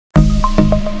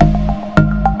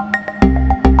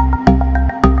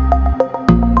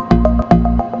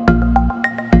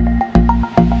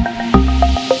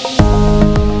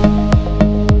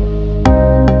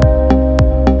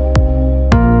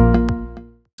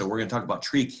we're going to talk about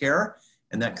tree care,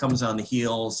 and that comes on the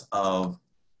heels of,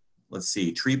 let's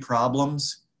see, tree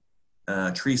problems,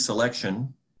 tree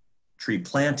selection, tree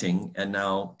planting, and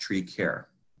now tree care.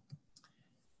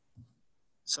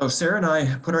 So Sarah and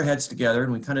I put our heads together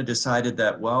and we kind of decided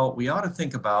that, well, we ought to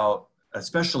think about,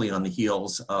 especially on the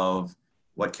heels of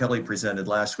what Kelly presented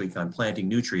last week on planting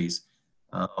new trees,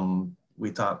 we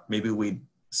thought maybe we'd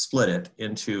split it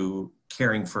into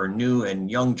caring for new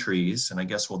and young trees. And I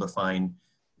guess we'll define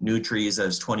new trees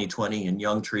as 2020 and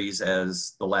young trees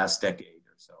as the last decade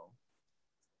or so.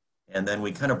 And then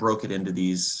we kind of broke it into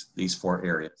these 4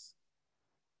 areas.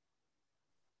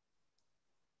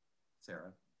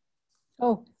 Sarah.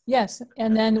 Oh, yes.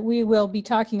 And then we will be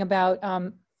talking about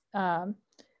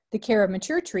the care of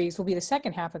mature trees will be the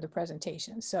second half of the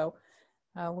presentation. So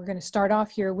we're going to start off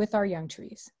here with our young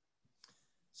trees.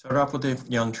 Start off with the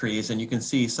young trees, and you can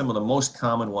see some of the most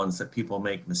common ones that people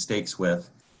make mistakes with.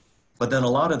 But then a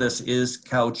lot of this is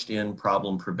couched in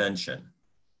problem prevention.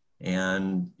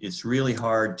 And it's really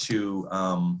hard to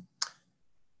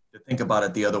think about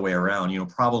it the other way around. You know,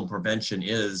 problem prevention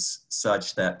is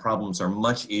such that problems are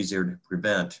much easier to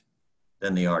prevent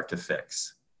than they are to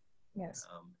fix. Yes.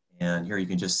 And here you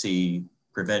can just see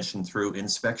prevention through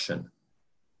inspection.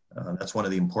 That's one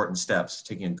of the important steps,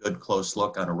 taking a good close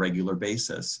look on a regular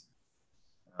basis.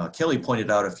 Kelly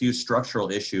pointed out a few structural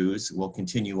issues. We'll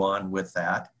continue on with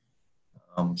that.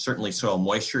 Certainly soil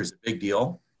moisture is a big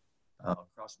deal.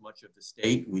 Across much of the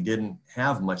state, we didn't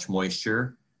have much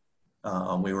moisture.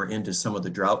 We were into some of the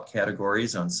drought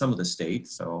categories on some of the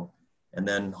states, and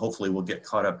then hopefully we'll get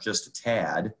caught up just a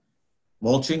tad.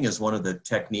 Mulching is one of the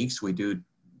techniques we do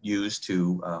use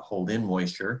to hold in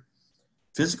moisture.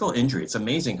 Physical injury, it's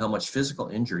amazing how much physical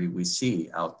injury we see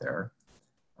out there.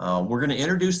 We're going to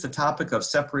introduce the topic of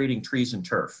separating trees and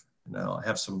turf. And I'll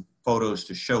have some photos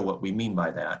to show what we mean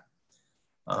by that.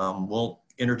 We'll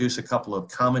introduce a couple of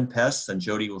common pests, and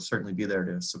Jody will certainly be there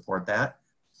to support that.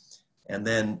 And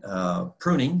then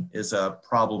pruning is a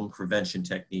problem prevention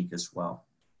technique as well.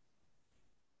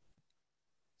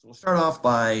 So we'll start off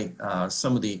by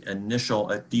some of the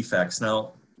initial defects.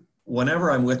 Now,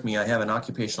 whenever I'm with me, I have an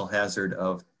occupational hazard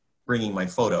of bringing my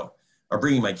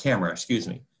camera, excuse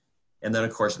me. And then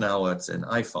of course now it's an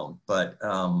iPhone, but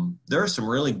there are some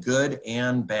really good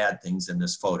and bad things in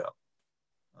this photo.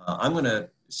 I'm gonna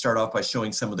start off by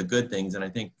showing some of the good things, and I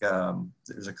think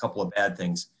there's a couple of bad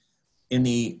things. In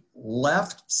the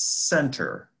left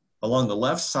center, along the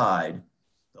left side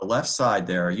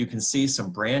there, you can see some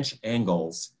branch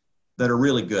angles that are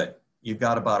really good. You've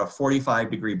got about a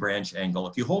 45-degree branch angle.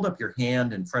 If you hold up your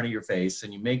hand in front of your face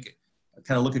and you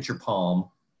kind of look at your palm,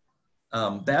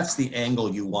 that's the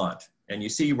angle you want. And you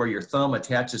see where your thumb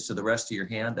attaches to the rest of your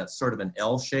hand, that's sort of an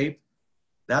L shape.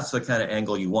 That's the kind of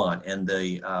angle you want. And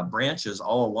the branches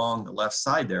all along the left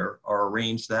side there are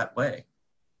arranged that way.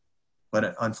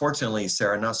 But unfortunately,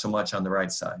 Sarah, not so much on the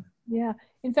right side. Yeah.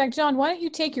 In fact, John, why don't you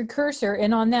take your cursor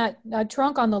and on that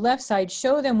trunk on the left side,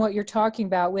 show them what you're talking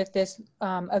about with this,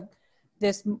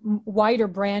 this wider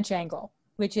branch angle,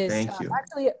 which is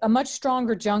actually a much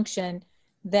stronger junction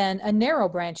than a narrow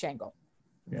branch angle.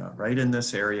 Yeah, right in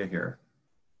this area here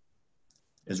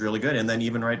is really good. And then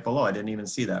even right below, I didn't even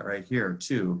see that right here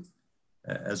too,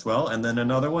 as well. And then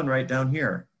another one right down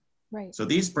here. Right. So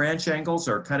these branch angles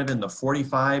are kind of in the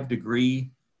 45-degree,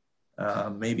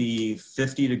 maybe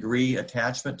 50-degree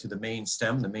attachment to the main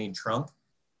stem, the main trunk.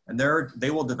 And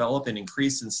they will develop and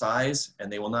increase in size, and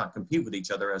they will not compete with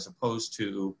each other as opposed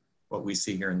to what we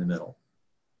see here in the middle.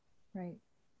 Right.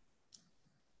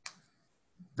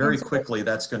 Very quickly,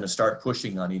 that's going to start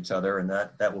pushing on each other, and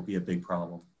that will be a big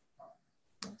problem.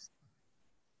 Yes.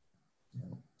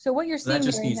 So what you're seeing that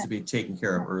just needs to be taken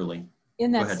care of early.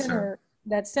 In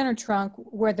that center trunk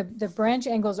where the branch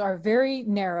angles are very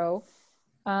narrow,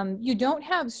 you don't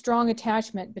have strong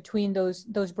attachment between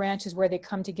those branches where they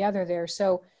come together there.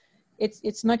 So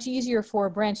it's much easier for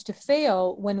a branch to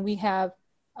fail when we have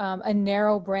a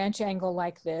narrow branch angle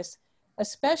like this,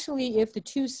 especially if the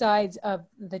two sides of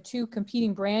the two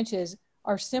competing branches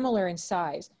are similar in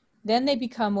size. Then they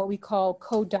become what we call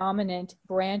codominant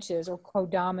branches or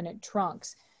codominant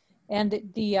trunks. And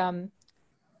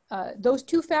those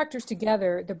two factors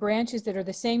together, the branches that are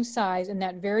the same size and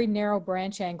that very narrow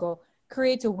branch angle,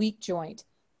 creates a weak joint.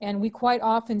 And we quite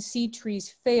often see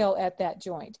trees fail at that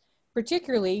joint,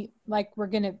 particularly like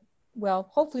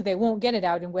hopefully they won't get it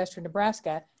out in western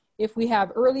Nebraska, if we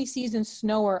have early season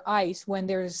snow or ice when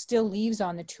there's still leaves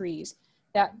on the trees.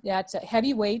 That's a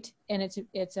heavy weight, and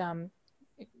it's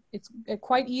a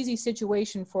quite easy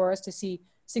situation for us to see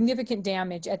significant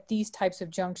damage at these types of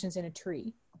junctions in a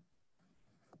tree.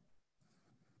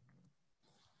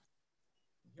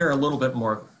 Here, a little bit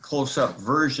more close-up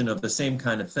version of the same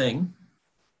kind of thing.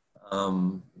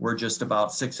 We're just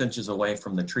about 6 inches away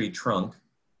from the tree trunk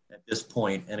at this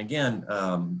point. And again,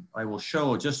 I will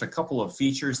show just a couple of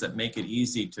features that make it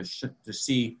easy to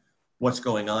see what's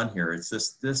going on here. It's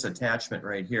this attachment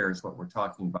right here is what we're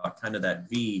talking about, kind of that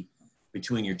V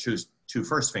between your two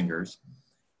first fingers.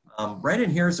 Right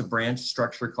in here is a branch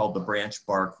structure called the branch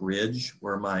bark ridge,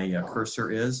 where my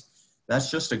cursor is. That's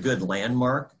just a good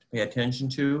landmark to pay attention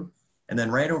to. And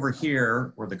then right over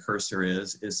here, where the cursor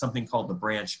is something called the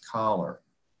branch collar.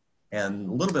 And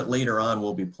a little bit later on,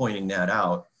 we'll be pointing that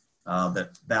out,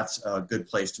 that's a good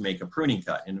place to make a pruning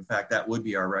cut. And in fact, that would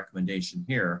be our recommendation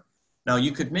here. Now,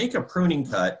 you could make a pruning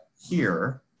cut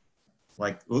here,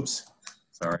 like, oops,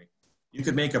 sorry. You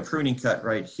could make a pruning cut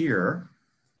right here,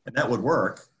 and that would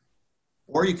work.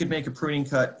 Or you could make a pruning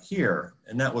cut here,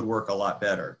 and that would work a lot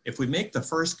better. If we make the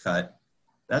first cut,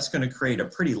 that's going to create a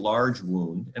pretty large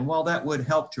wound. And while that would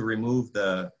help to remove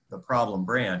the problem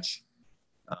branch,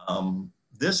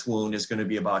 this wound is going to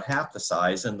be about half the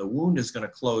size, and the wound is going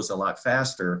to close a lot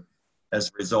faster as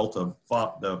a result of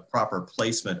the proper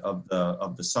placement of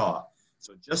the saw.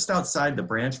 So just outside the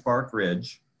branch bark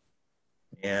ridge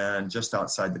and just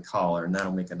outside the collar, and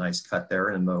that'll make a nice cut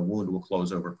there, and the wound will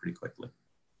close over pretty quickly.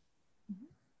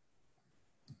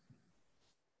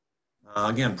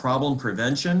 Again, problem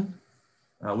prevention.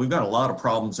 We've got a lot of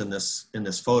problems in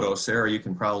this photo. Sarah, you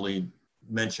can probably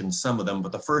mention some of them,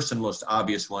 but the first and most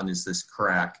obvious one is this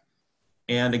crack.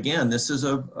 And again, this is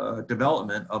a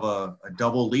development of a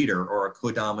double leader or a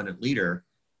codominant leader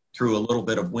through a little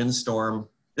bit of windstorm.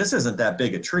 This isn't that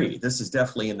big a tree. This is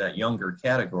definitely in that younger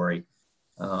category.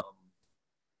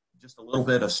 Just a little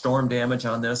bit of storm damage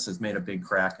on this has made a big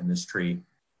crack in this tree,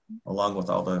 along with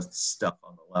all the stuff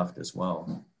on the left as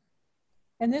well.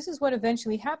 And this is what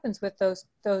eventually happens with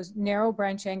those narrow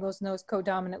branch angles and those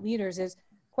codominant leaders is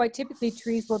quite typically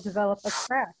trees will develop a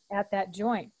crack at that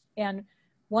joint. And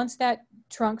once that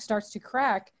trunk starts to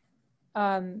crack,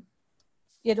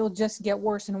 it'll just get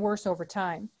worse and worse over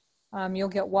time. You'll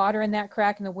get water in that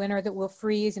crack in the winter that will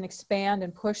freeze and expand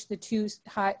and push the two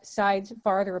sides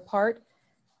farther apart.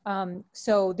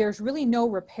 So there's really no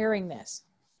repairing this.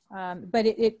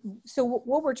 So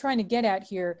what we're trying to get at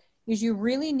here is you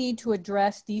really need to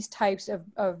address these types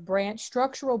of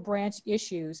structural branch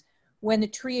issues when the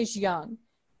tree is young.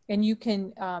 And you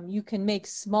can make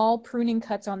small pruning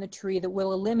cuts on the tree that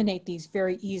will eliminate these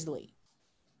very easily.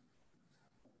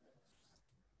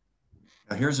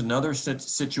 Now here's another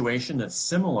situation that's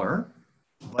similar,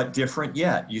 but different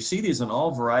yet. You see these in all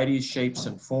varieties, shapes,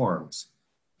 and forms.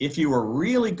 If you were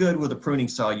really good with a pruning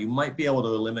saw, you might be able to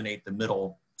eliminate the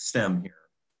middle stem here.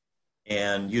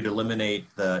 And you'd eliminate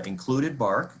the included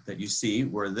bark that you see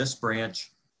where this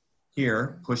branch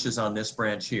here pushes on this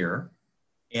branch here,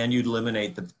 and you'd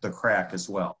eliminate the crack as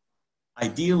well.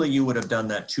 Ideally, you would have done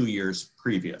that 2 years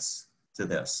previous to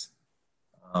this,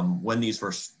 when these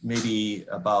were maybe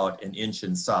about 1 inch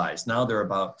in size. Now they're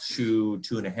about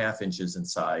 2.5 inches in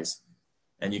size,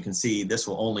 and you can see this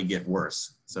will only get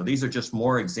worse. So these are just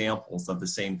more examples of the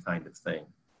same kind of thing.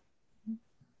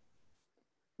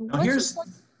 Now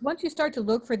once you start to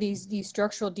look for these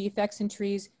structural defects in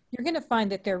trees, you're going to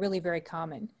find that they're really very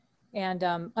common. And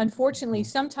unfortunately,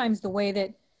 sometimes the way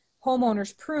that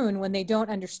homeowners prune when they don't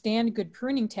understand good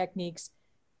pruning techniques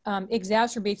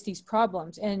exacerbates these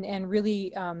problems and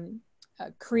really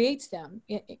creates them.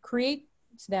 It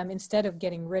creates them instead of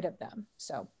getting rid of them.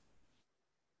 So.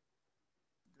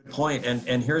 Good point.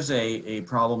 And here's a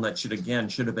problem that should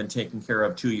have been taken care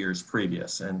of 2 years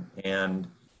previous. And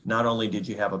not only did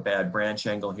you have a bad branch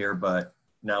angle here, but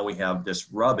now we have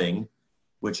this rubbing,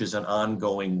 which is an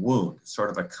ongoing wound,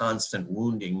 sort of a constant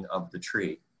wounding of the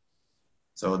tree.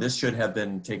 So this should have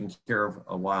been taken care of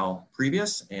a while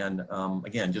previous. And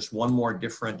again, just one more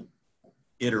different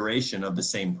iteration of the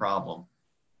same problem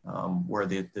where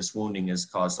this wounding has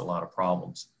caused a lot of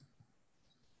problems.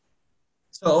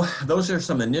 So those are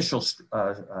some initial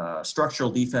structural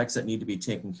defects that need to be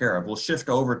taken care of. We'll shift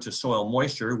over to soil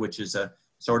moisture, which is a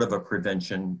sort of a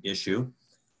prevention issue.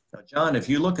 Now, John, if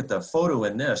you look at the photo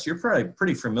in this, you're probably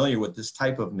pretty familiar with this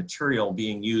type of material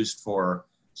being used for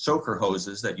soaker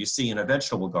hoses that you see in a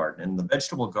vegetable garden. And the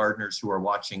vegetable gardeners who are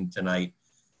watching tonight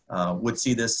would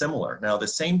see this similar. Now, the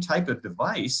same type of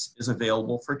device is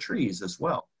available for trees as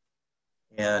well.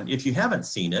 And if you haven't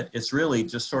seen it, it's really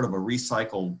just sort of a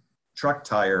recycled truck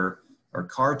tire or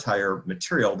car tire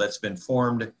material that's been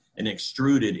formed and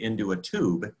extruded into a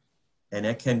tube. And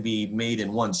it can be made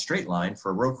in one straight line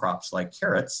for row crops like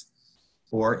carrots,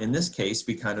 or in this case,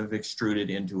 be kind of extruded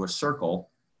into a circle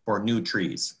for new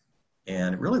trees.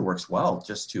 And it really works well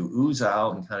just to ooze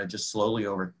out and kind of just slowly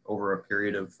over a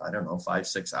period of, I don't know,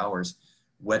 5-6 hours,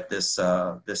 wet this,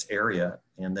 this area.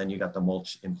 And then you got the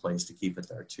mulch in place to keep it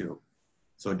there too.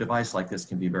 So a device like this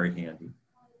can be very handy.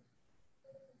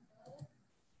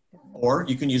 Or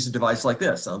you can use a device like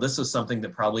this. Now this is something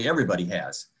that probably everybody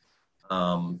has.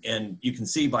 And you can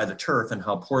see by the turf and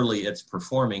how poorly it's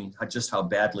performing, just how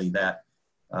badly that,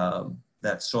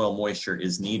 that soil moisture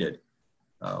is needed.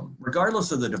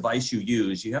 Regardless of the device you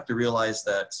use, you have to realize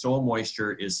that soil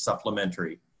moisture is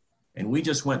supplementary. And we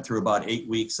just went through about 8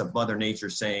 weeks of Mother Nature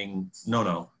saying, no,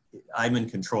 no, I'm in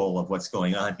control of what's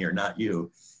going on here, not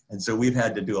you. And so we've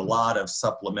had to do a lot of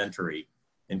supplementary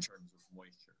in terms of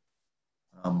moisture.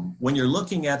 When you're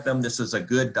looking at them, this is a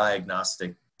good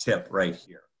diagnostic tip right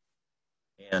here.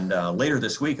 And later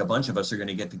this week, a bunch of us are going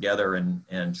to get together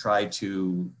and try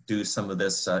to do some of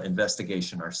this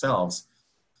investigation ourselves.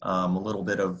 A little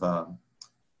bit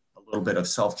of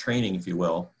self-training, if you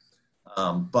will.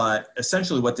 But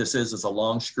essentially what this is a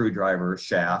long screwdriver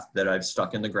shaft that I've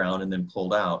stuck in the ground and then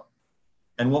pulled out.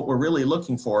 And what we're really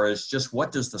looking for is just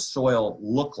what does the soil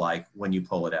look like when you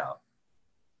pull it out?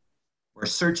 We're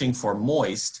searching for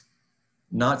moist,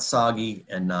 not soggy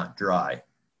and not dry.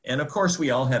 And of course we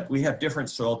have different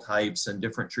soil types and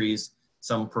different trees.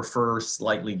 Some prefer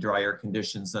slightly drier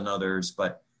conditions than others,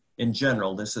 but in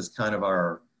general, this is kind of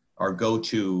our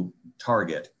go-to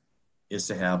target, is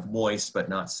to have moist but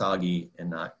not soggy and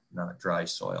not dry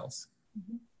soils.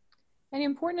 Mm-hmm. An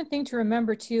important thing to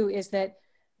remember too is that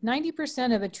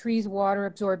 90% of a tree's water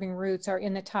absorbing roots are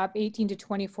in the top 18 to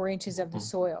 24 inches of the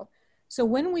soil. So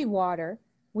when we water,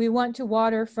 we want to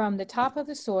water from the top of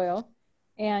the soil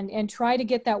and try to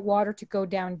get that water to go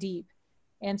down deep.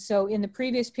 And so in the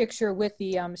previous picture with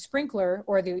the sprinkler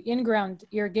or the in-ground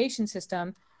irrigation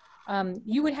system,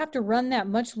 you would have to run that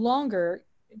much longer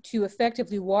to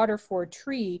effectively water for a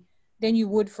tree than you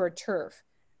would for a turf.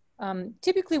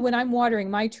 Typically when I'm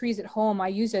watering my trees at home, I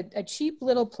use a cheap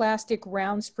little plastic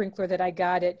round sprinkler that I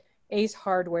got at Ace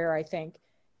Hardware, I think.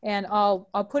 And I'll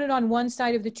put it on one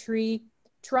side of the tree,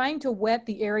 trying to wet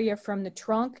the area from the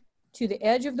trunk to the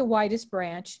edge of the widest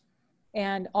branch.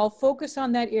 And I'll focus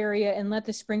on that area and let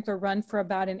the sprinkler run for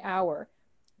about an hour.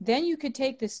 Then you could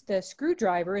take the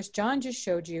screwdriver, as John just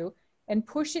showed you, and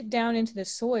push it down into the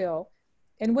soil.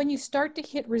 And when you start to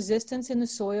hit resistance in the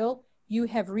soil, you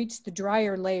have reached the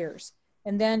drier layers.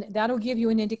 And then that'll give you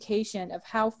an indication of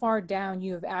how far down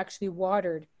you have actually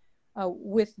watered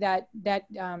with that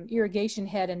irrigation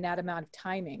head and that amount of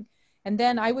timing. And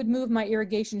then I would move my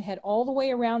irrigation head all the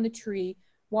way around the tree,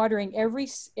 watering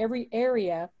every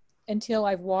area until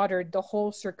I've watered the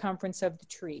whole circumference of the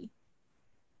tree.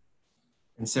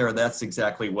 And Sarah, that's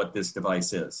exactly what this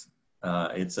device is.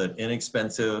 It's an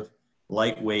inexpensive,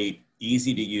 lightweight,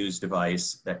 easy to use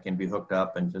device that can be hooked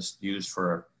up and just used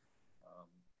for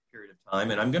a period of time.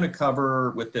 And I'm going to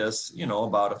cover with this, you know,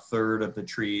 about 1/3 of the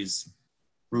tree's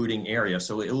rooting area.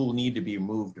 So it will need to be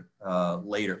moved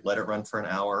later. Let it run for an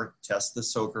hour, test the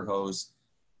soaker hose,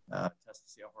 test to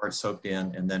see how far it's soaked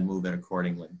in, and then move it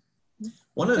accordingly.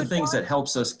 One of the things that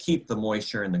helps us keep the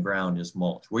moisture in the ground is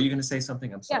mulch. Were you going to say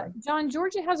something? I'm sorry. Yeah, John,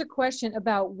 Georgia has a question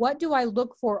about what do I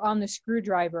look for on the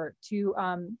screwdriver to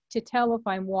tell if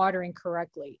I'm watering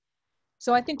correctly.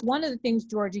 So I think one of the things,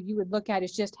 Georgia, you would look at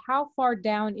is just how far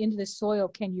down into the soil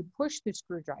can you push the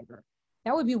screwdriver?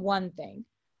 That would be one thing.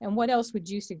 And what else would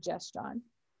you suggest, John?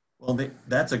 Well,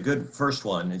 that's a good first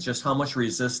one. It's just how much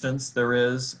resistance there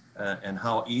is and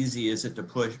how easy is it to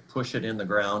push it in the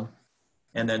ground.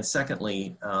 And then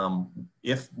secondly,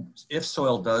 if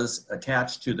soil does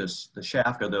attach to the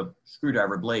shaft of the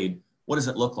screwdriver blade, what does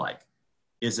it look like?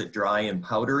 Is it dry and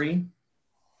powdery?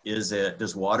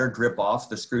 Does water drip off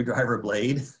the screwdriver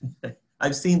blade?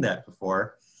 I've seen that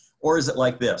before. Or is it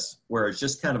like this, where it's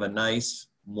just kind of a nice,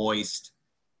 moist,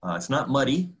 it's not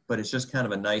muddy, but it's just kind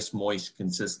of a nice, moist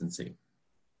consistency.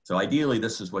 So ideally,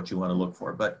 this is what you want to look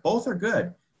for, but both are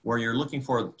good, where you're looking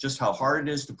for just how hard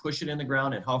it is to push it in the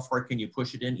ground and how far can you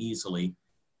push it in easily.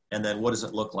 And then what does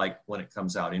it look like when it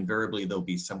comes out? Invariably, there'll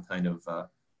be some kind of,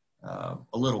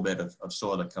 a little bit of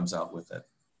soil that comes out with it.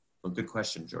 So good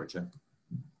question, Georgia.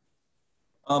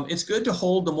 It's good to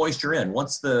hold the moisture in.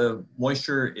 Once the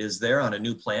moisture is there on a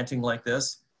new planting like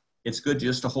this, it's good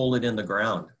just to hold it in the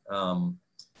ground.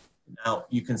 Now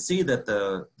you can see that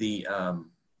the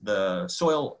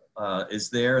soil is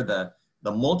there,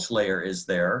 the mulch layer is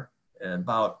there,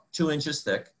 about 2 inches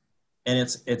thick, and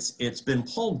it's been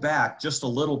pulled back just a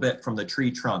little bit from the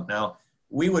tree trunk. Now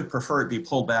we would prefer it be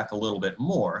pulled back a little bit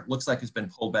more. It looks like it's been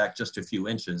pulled back just a few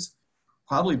inches.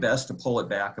 Probably best to pull it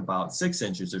back about 6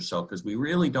 inches or so, because we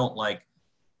really don't like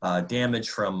damage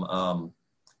from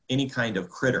any kind of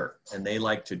critter, and they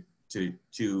like to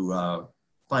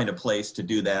find a place to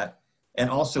do that. And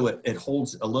also it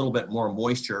holds a little bit more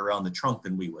moisture around the trunk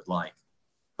than we would like.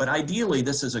 But ideally,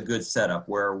 this is a good setup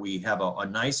where we have a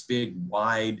nice big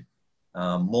wide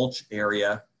mulch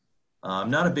area.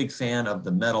 I'm not a big fan of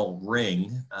the metal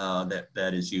ring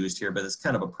that is used here, but it's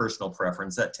kind of a personal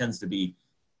preference. That tends to be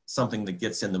something that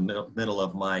gets in the middle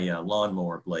of my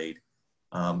lawnmower blade.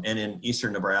 And in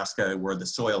eastern Nebraska, where the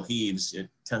soil heaves, it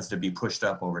tends to be pushed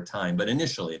up over time. But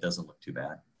initially, it doesn't look too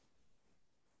bad.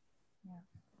 Yeah.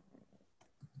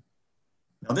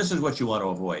 Now, this is what you want to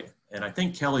avoid. And I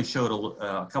think Kelly showed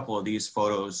a couple of these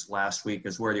photos last week,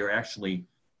 is where you're actually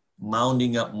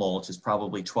mounding up mulch. It's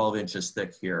probably 12 inches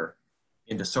thick here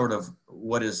into sort of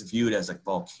what is viewed as a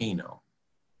volcano.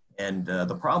 And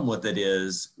the problem with it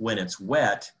is when it's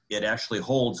wet, it actually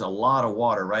holds a lot of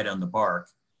water right on the bark.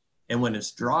 And when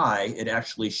it's dry, it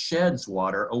actually sheds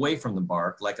water away from the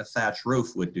bark like a thatch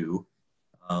roof would do.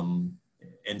 And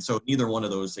so neither one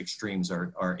of those extremes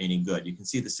are any good. You can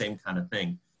see the same kind of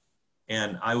thing.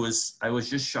 And I was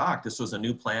just shocked. This was a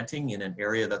new planting in an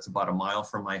area that's about a mile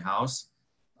from my house.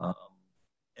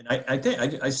 And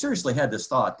I seriously had this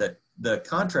thought that the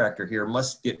contractor here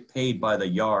must get paid by the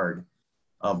yard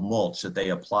of mulch that they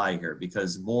apply here,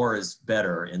 because more is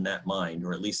better in that mind,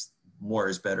 or at least more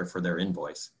is better for their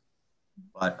invoice.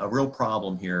 But a real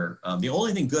problem here. The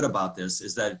only thing good about this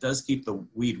is that it does keep the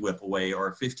weed whip away, or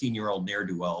a 15-year-old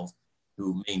ne'er-do-well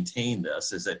who maintain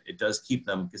this, is that it does keep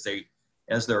them, because they,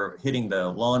 as they're hitting the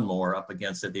lawnmower up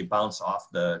against it, they bounce off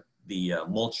the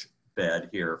mulch bed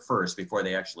here first before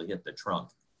they actually hit the trunk.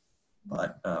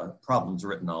 But problems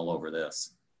written all over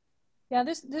this. Yeah,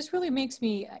 this really makes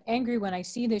me angry when I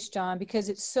see this, John, because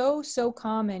it's so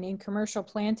common in commercial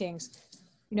plantings.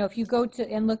 You know, if you go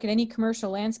to and look at any commercial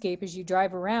landscape as you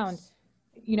drive around,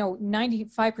 you know,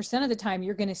 95% of the time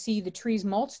you're going to see the trees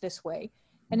mulched this way.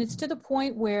 And it's to the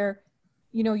point where,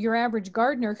 you know, your average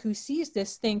gardener who sees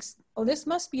this thinks, oh, this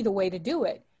must be the way to do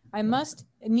it. I must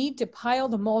need to pile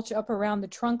the mulch up around the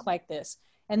trunk like this.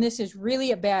 And this is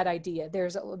really a bad idea.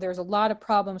 There's a lot of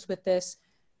problems with this.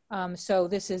 So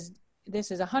this is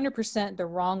 100% the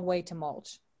wrong way to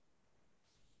mulch.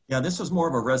 Yeah, this was more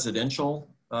of a residential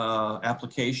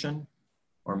application,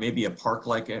 or maybe a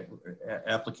park-like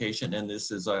application, and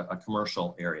this is a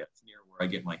commercial area. It's near where I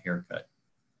get my hair cut.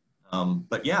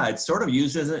 But yeah, it's sort of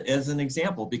used as an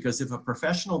example, because if a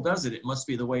professional does it, it must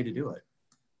be the way to do it.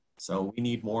 So we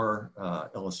need more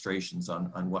illustrations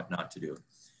on what not to do.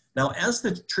 Now, as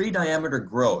the tree diameter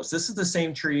grows, this is the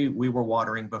same tree we were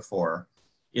watering before.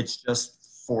 It's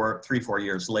just 3-4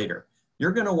 years later.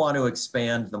 You're going to want to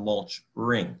expand the mulch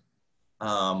ring.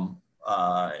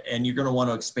 And you're going to want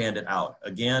to expand it out.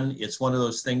 Again, it's one of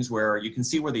those things where you can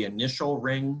see where the initial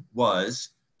ring was,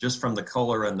 just from the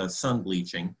color and the sun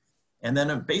bleaching. And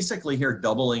then basically here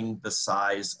doubling the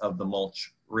size of the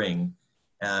mulch ring,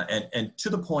 and to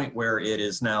the point where it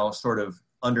is now sort of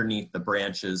underneath the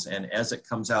branches. And as it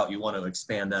comes out, you want to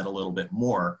expand that a little bit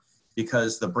more,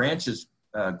 because the branches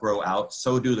grow out,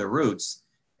 so do the roots.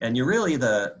 And you really,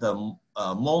 the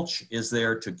mulch is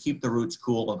there to keep the roots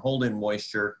cool and hold in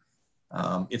moisture.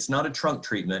 It's not a trunk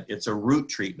treatment, it's a root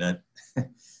treatment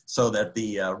so that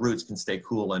the roots can stay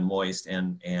cool and moist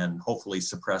and hopefully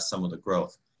suppress some of the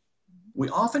growth. We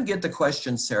often get the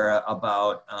question, Sarah,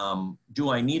 about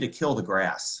do I need to kill the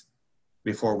grass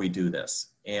before we do this?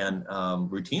 And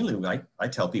routinely, I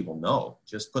tell people, no,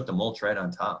 just put the mulch right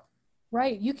on top.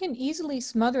 Right, you can easily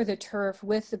smother the turf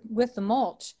with the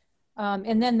mulch.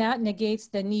 And then that negates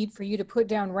the need for you to put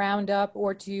down Roundup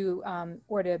or to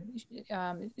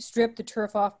strip the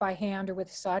turf off by hand or with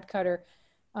a sod cutter.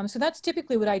 So that's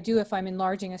typically what I do if I'm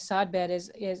enlarging a sod bed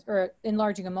or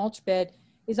enlarging a mulch bed,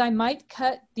 is I might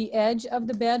cut the edge of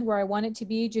the bed where I want it to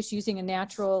be, just using a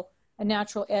natural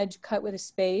edge cut with a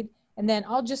spade. And then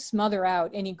I'll just smother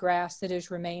out any grass that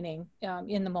is remaining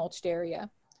in the mulched area.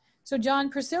 So John,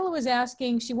 Priscilla was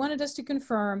asking, she wanted us to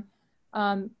confirm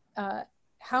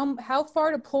how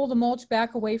far to pull the mulch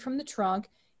back away from the trunk.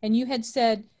 And you had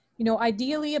said, you know,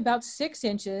 ideally about 6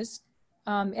 inches.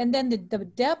 And then the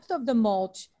depth of the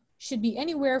mulch should be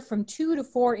anywhere from 2 to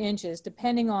 4 inches,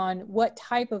 depending on what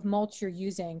type of mulch you're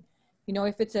using. You know,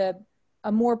 if it's a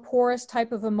more porous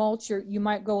type of a mulch, you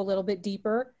might go a little bit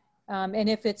deeper. And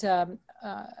if it's a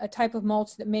type of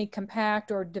mulch that may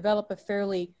compact or develop a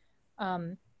fairly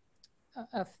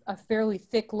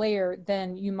thick layer,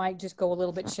 then you might just go a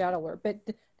little bit shallower. But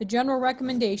the general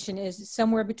recommendation is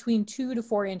somewhere between 2 to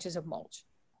 4 inches of mulch.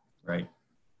 Right.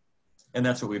 And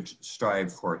that's what we've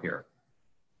strived for here.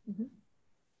 Mm-hmm.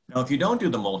 Now, if you don't do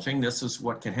the mulching, this is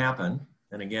what can happen.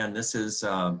 And again, this is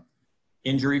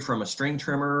injury from a string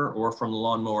trimmer or from the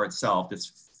lawnmower itself.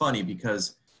 It's funny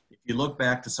because if you look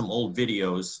back to some old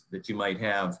videos that you might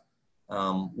have,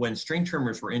 when string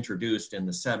trimmers were introduced in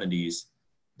the 70s,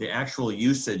 the actual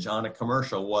usage on a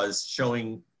commercial was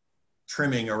showing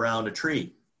trimming around a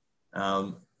tree.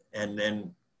 And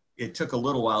then it took a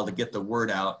little while to get the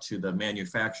word out to the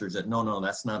manufacturers that, no,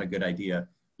 that's not a good idea.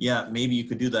 Yeah, maybe you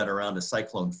could do that around a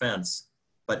cyclone fence,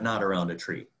 but not around a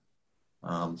tree.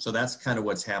 So that's kind of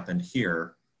what's happened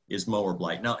here is mower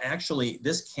blight. Now, actually,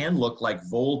 this can look like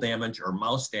vole damage or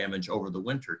mouse damage over the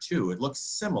winter too. It looks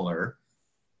similar,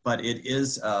 but it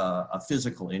is a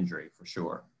physical injury for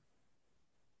sure.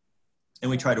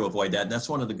 And we try to avoid that. And that's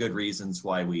one of the good reasons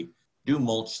why we do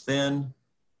mulch thin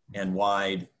and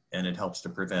wide, and it helps to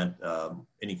prevent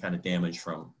any kind of damage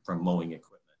from mowing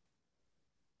equipment.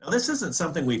 Now, this isn't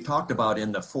something we've talked about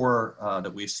in the four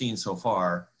that we've seen so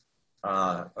far,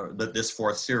 or this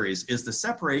fourth series, is the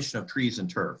separation of trees and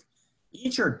turf.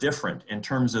 Each are different in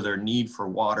terms of their need for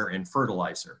water and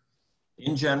fertilizer.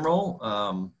 In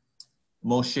general,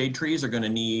 most shade trees are going to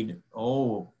need,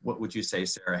 what would you say,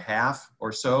 Sarah, half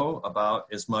or so, about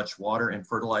as much water and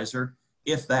fertilizer,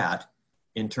 if that,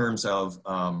 in terms of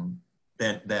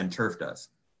than turf does.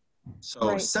 So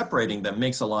Right. separating them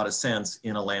makes a lot of sense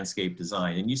in a landscape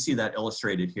design. And you see that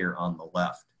illustrated here on the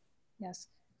left. Yes.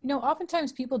 You know,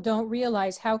 oftentimes people don't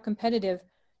realize how competitive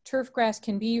turf grass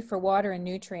can be for water and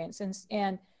nutrients.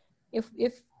 And if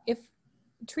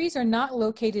trees are not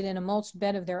located in a mulched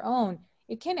bed of their own,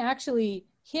 it can actually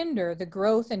hinder the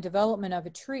growth and development of a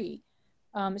tree.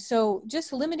 So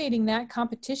just eliminating that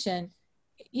competition,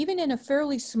 even in a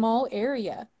fairly small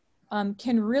area,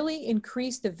 can really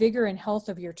increase the vigor and health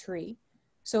of your tree.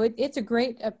 So it's a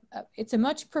great, it's a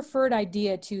much preferred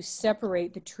idea to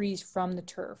separate the trees from the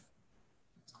turf.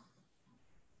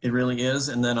 It really is.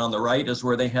 And then on the right is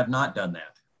where they have not done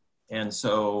that. And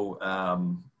so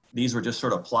these were just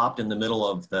sort of plopped in the middle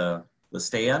of the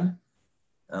stand.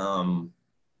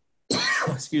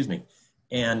 Excuse me.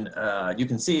 And you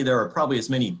can see there are probably as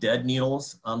many dead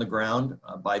needles on the ground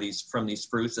from these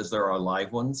spruce as there are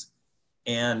live ones.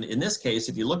 And in this case,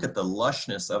 if you look at the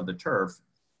lushness of the turf,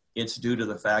 it's due to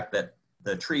the fact that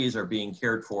the trees are being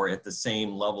cared for at the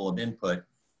same level of input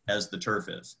as the turf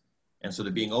is. And so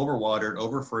they're being overwatered,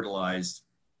 over-fertilized,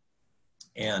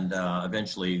 and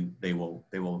eventually they will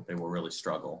really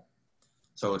struggle.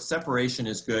 So separation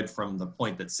is good from the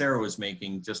point that Sarah was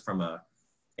making, just from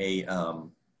a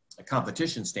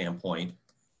competition standpoint,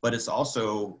 but it's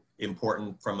also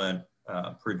important from a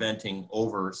preventing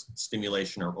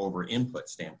overstimulation or over input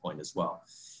standpoint as well.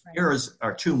 Right. Here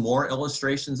are two more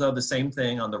illustrations of the same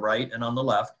thing on the right and on the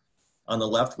left. On the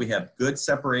left, we have good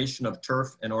separation of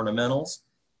turf and ornamentals,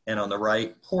 and on the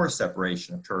right, poor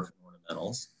separation of turf and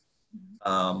ornamentals,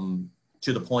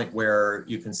 to the point where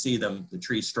you can see the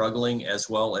tree struggling, as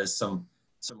well as some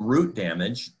root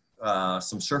damage,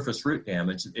 some surface root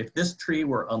damage. If this tree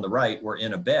were on the right, were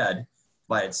in a bed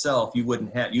by itself,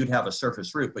 you'd have a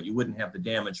surface root, but you wouldn't have the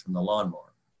damage from the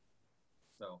lawnmower.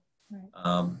 So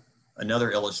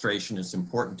another illustration, is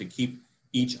important to keep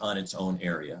each on its own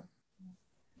area.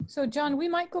 So John, we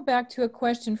might go back to a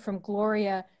question from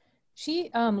Gloria.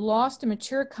 She lost a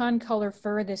mature concolor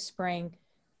fir this spring,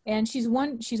 and she's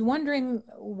wondering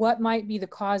what might be the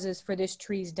causes for this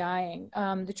tree's dying.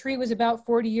 The tree was about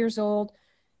 40 years old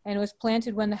and was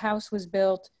planted when the house was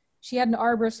built. She had an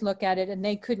arborist look at it, and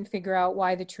they couldn't figure out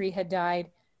why the tree had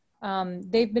died.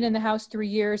 They've been in the house 3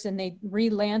 years, and they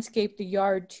re-landscaped the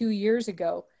yard 2 years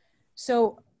ago.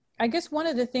 So I guess one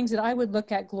of the things that I would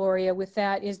look at, Gloria, with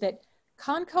that is that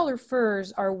concolor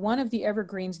firs are one of the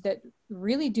evergreens that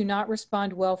really do not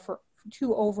respond well to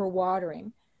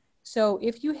overwatering. So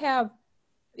if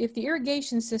the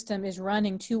irrigation system is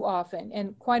running too often,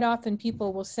 and quite often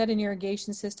people will set an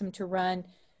irrigation system to run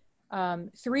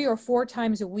 3 or 4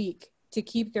 times a week to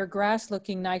keep their grass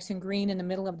looking nice and green in the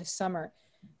middle of the summer.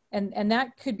 And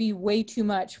that could be way too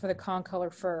much for the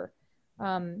concolor fir.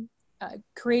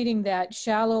 Creating that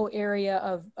shallow area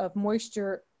of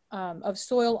moisture, of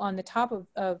soil on the top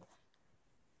of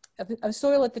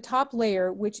soil at the top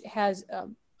layer, which has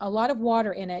a lot of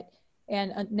water in it,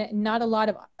 and not a lot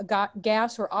of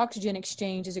gas or oxygen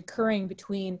exchange is occurring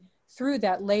through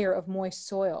that layer of moist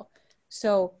soil.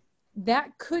 So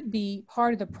that could be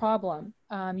part of the problem.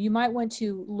 You might want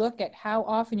to look at how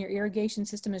often your irrigation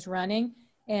system is running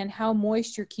and how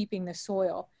moist you're keeping the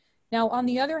soil. Now, on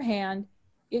the other hand,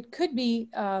 it could be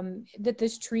that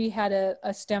this tree had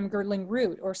a stem girdling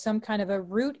root or some kind of a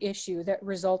root issue that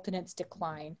resulted in its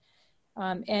decline.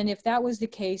 And if that was the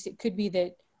case, it could be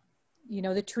that,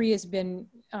 the tree has been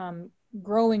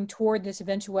growing toward this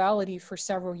eventuality for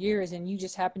several years, and you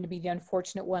just happen to be the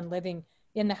unfortunate one living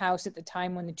in the house at the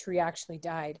time when the tree actually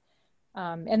died.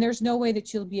 And there's no way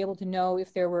that you'll be able to know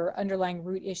if there were underlying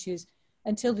root issues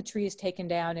until the tree is taken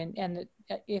down and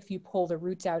if you pull the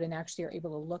roots out and actually are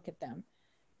able to look at them.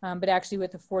 But actually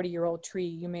with a 40-year-old tree,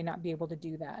 you may not be able to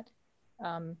do that.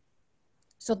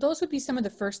 So those would be some of the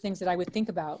first things that I would think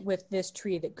about with this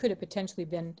tree that could have potentially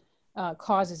been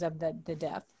causes of the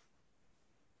death.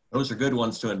 Those are good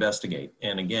ones to investigate.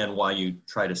 And again, why you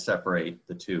try to separate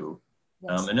the two.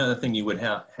 Yes. Another thing you would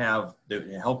have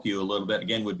to help you a little bit,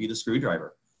 again, would be the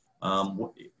screwdriver.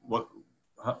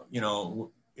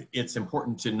 It's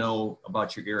important to know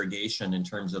about your irrigation in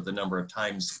terms of the number of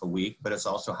times a week, but it's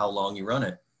also how long you run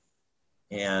it.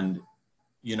 And,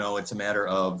 it's a matter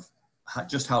of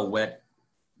just how wet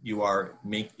you are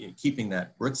keeping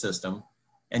that root system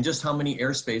and just how many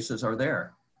air spaces are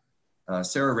there.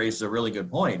 Sarah raises a really good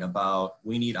point about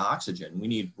we need oxygen. We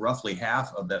need roughly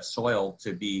half of that soil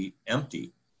to be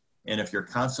empty. And if you're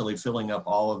constantly filling up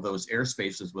all of those air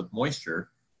spaces with moisture,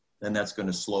 then that's going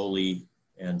to slowly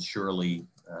and surely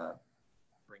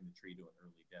bring the tree to an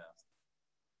early death.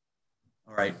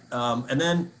 All right, and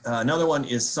then another one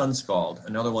is sun scald,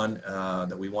 another one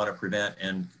that we want to prevent.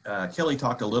 And Kelly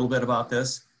talked a little bit about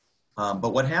this,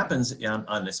 but what happens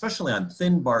especially on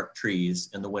thin bark trees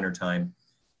in the wintertime,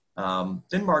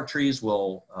 thin bark trees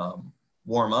will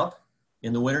warm up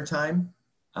in the wintertime,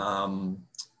 and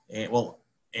what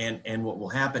will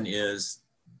happen is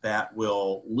that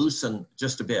will loosen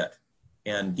just a bit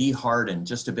and de-harden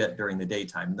just a bit during the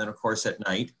daytime. And then of course at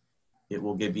night, it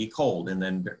will be cold. And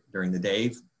then during the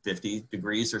day, 50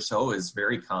 degrees or so is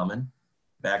very common,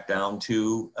 back down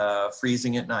to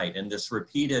freezing at night. And this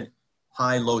repeated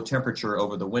high-low temperature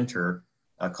over the winter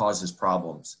causes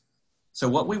problems. So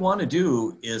what we want to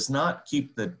do is not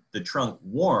keep the trunk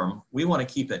warm, we want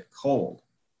to keep it cold.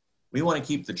 We want to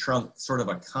keep the trunk sort of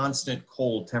a constant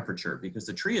cold temperature because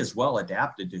the tree is well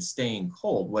adapted to staying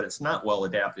cold. What it's not well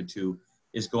adapted to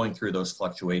is going through those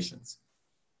fluctuations.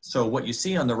 So what you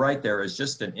see on the right there is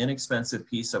just an inexpensive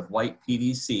piece of white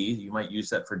PVC. You might use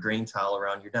that for drain tile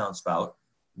around your downspout.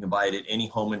 You can buy it at any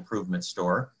home improvement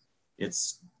store.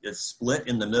 It's split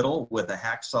in the middle with a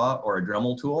hacksaw or a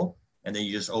Dremel tool, and then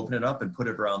you just open it up and put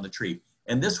it around the tree.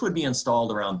 And this would be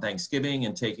installed around Thanksgiving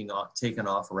and taken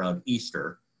off around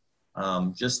Easter,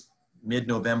 just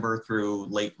mid-November through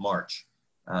late March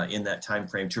in that time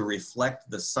frame to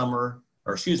reflect the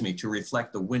to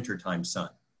reflect the wintertime sun.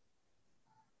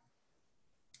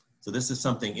 So this is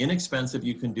something inexpensive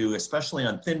you can do, especially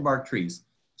on thin bark trees.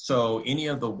 So any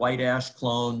of the white ash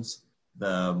clones,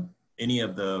 any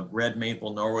of the red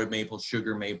maple, Norway maple,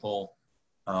 sugar maple,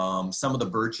 some of the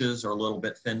birches are a little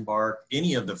bit thin bark,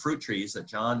 any of the fruit trees that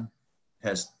John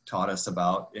has taught us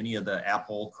about, any of the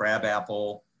apple, crab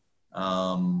apple,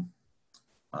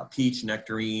 peach,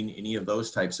 nectarine, any of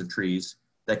those types of trees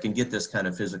that can get this kind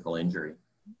of physical injury.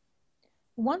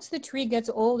 Once the tree gets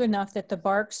old enough that the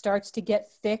bark starts to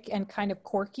get thick and kind of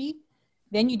corky,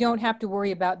 then you don't have to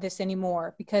worry about this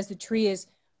anymore because the tree is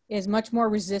much more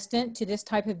resistant to this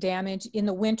type of damage in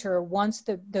the winter once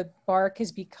the bark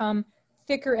has become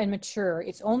thicker and mature.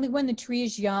 It's only when the tree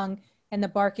is young and the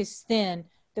bark is thin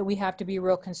that we have to be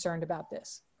real concerned about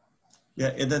this.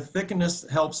 Yeah, the thickness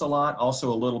helps a lot.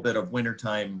 Also a little bit of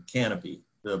wintertime canopy.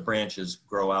 The branches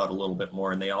grow out a little bit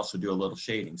more and they also do a little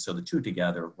shading. So the two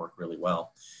together work really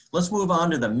well. Let's move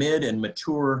on to the mid and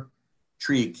mature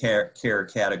tree care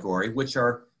category, which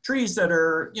are trees that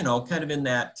are, kind of in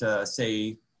that,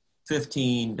 say,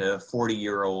 15 to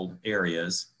 40-year-old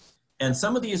areas. And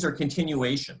some of these are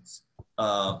continuations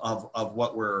of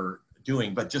what we're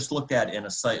doing, but just looked at in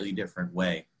a slightly different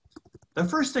way. The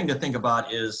first thing to think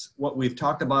about is what we've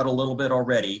talked about a little bit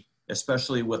already,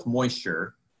 especially with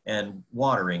moisture and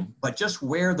watering, but just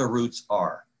where the roots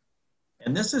are.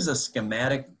 And this is a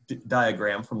schematic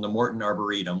diagram from the Morton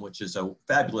Arboretum, which is a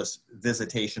fabulous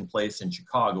visitation place in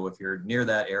Chicago. If you're near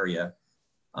that area,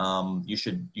 you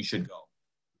should go.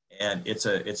 And it's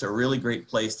a really great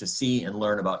place to see and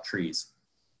learn about trees.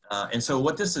 And so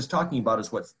what this is talking about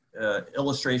is what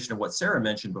illustration of what Sarah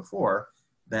mentioned before,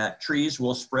 that trees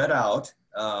will spread out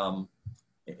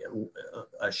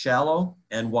shallow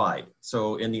and wide.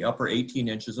 So in the upper 18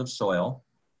 inches of soil,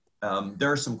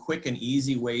 there are some quick and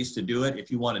easy ways to do it.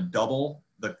 If you want to double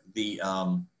the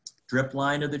drip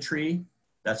line of the tree,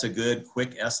 that's a good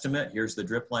quick estimate. Here's the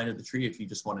drip line of the tree. If you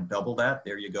just want to double that,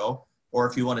 there you go. Or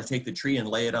if you want to take the tree and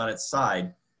lay it on its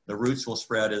side, the roots will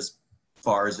spread as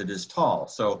far as it is tall.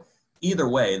 So either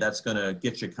way, that's going to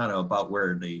get you kind of about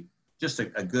where just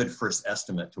a good first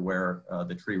estimate to where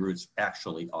the tree roots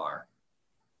actually are.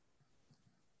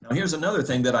 Now here's another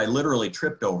thing that I literally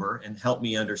tripped over and helped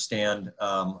me understand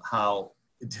how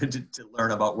to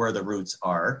learn about where the roots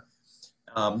are.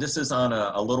 This is on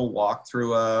a little walk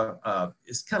through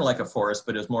it's kind of like a forest,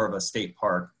 but it's more of a state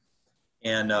park.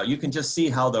 And you can just see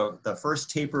how the first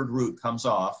tapered root comes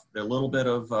off. There's a little bit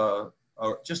of,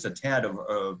 just a tad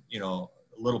of, you know,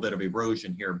 a little bit of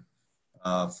erosion here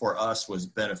for us was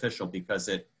beneficial because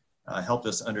it helped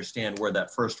us understand where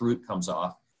that first root comes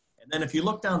off. And then if you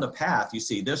look down the path, you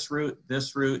see this root,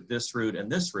 this root, this root,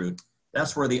 and this root.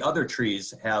 That's where the other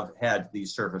trees have had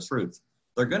these surface roots.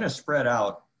 They're going to spread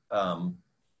out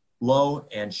low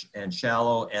and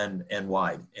shallow and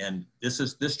wide. And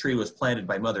this tree was planted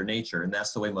by Mother Nature, and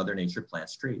that's the way Mother Nature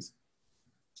plants trees.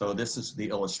 So this is the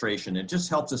illustration. It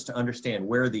just helps us to understand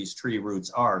where these tree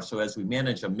roots are. So as we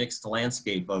manage a mixed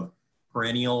landscape of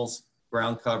perennials,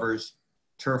 ground covers,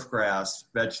 turf grass,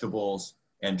 vegetables,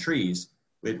 and trees,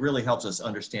 it really helps us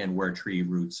understand where tree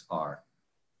roots are.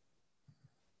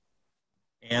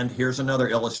 And here's another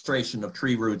illustration of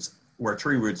tree roots, where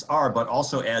tree roots are, but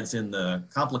also adds in the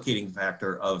complicating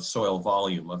factor of soil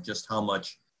volume, of just how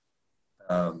much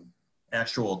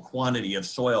actual quantity of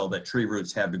soil that tree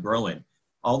roots have to grow in.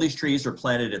 All these trees are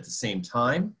planted at the same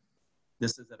time.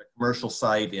 This is at a commercial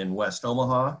site in West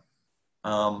Omaha.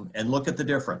 And look at the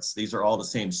difference. These are all the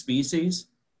same species.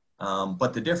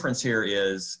 But the difference here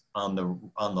is on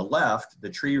the left, the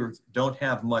trees don't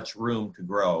have much room to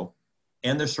grow,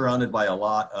 and they're surrounded by a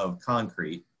lot of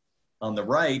concrete. On the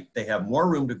right, they have more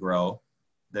room to grow.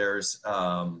 There's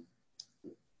a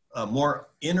more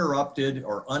interrupted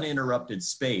or uninterrupted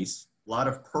space, a lot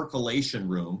of percolation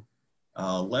room,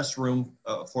 less room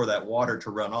for that water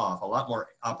to run off, a lot more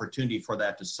opportunity for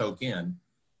that to soak in,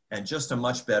 and just a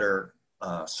much better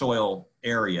soil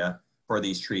area for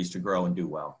these trees to grow and do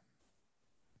well.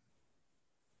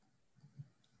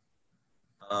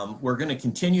 We're going to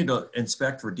continue to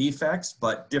inspect for defects,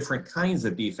 but different kinds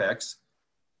of defects,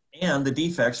 and the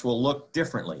defects will look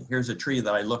differently. Here's a tree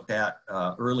that I looked at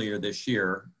earlier this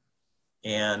year,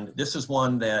 and this is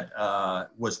one that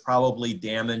was probably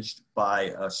damaged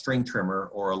by a string trimmer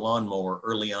or a lawnmower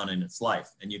early on in its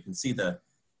life. And you can see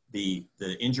the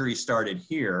injury started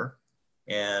here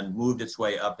and moved its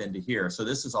way up into here. So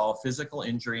this is all physical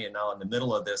injury, and now in the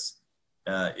middle of this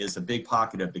is a big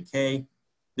pocket of decay.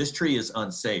 This tree is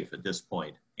unsafe at this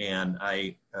point, and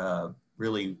I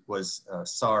really was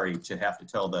sorry to have to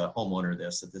tell the homeowner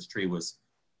that this tree was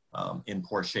in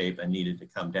poor shape and needed to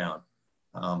come down.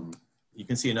 You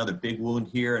can see another big wound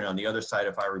here, and on the other side,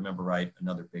 if I remember right,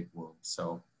 another big wound.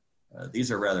 So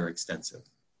these are rather extensive.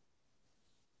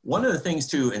 One of the things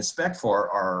to inspect for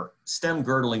are stem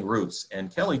girdling roots,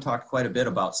 and Kelly talked quite a bit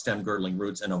about stem girdling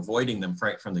roots and avoiding them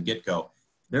right from the get-go.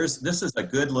 This is a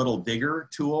good little digger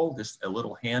tool, just a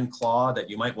little hand claw that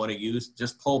you might want to use.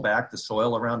 Just pull back the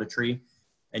soil around a tree,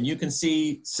 and you can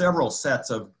see several sets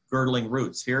of girdling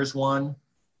roots. Here's one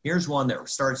that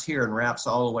starts here and wraps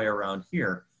all the way around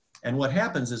here. And what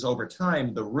happens is over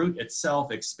time, the root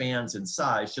itself expands in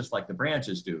size, just like the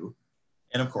branches do.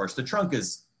 And of course, the trunk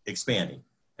is expanding.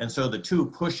 And so the two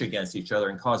push against each other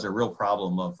and cause a real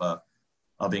problem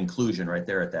of inclusion right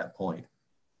there at that point.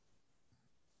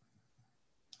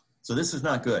 So this is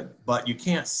not good, but you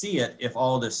can't see it if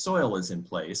all this soil is in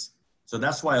place. So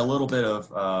that's why a little bit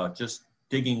of just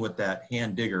digging with that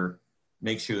hand digger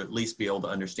makes you at least be able to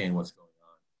understand what's going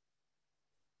on.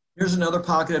 Here's another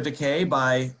pocket of decay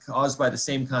caused by the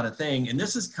same kind of thing. And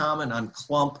this is common on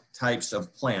clump types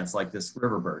of plants like this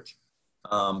river birch.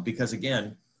 Because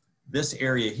again, this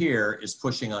area here is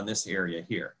pushing on this area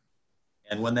here.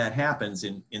 And when that happens,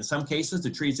 in some cases, the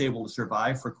tree is able to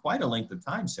survive for quite a length of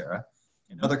time, Sarah.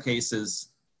 In other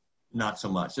cases, not so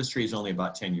much. This tree is only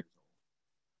about 10 years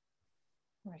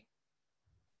old. Right.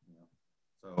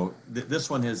 So this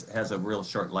one has a real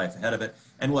short life ahead of it.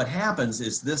 And what happens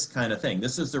is this kind of thing.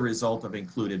 This is the result of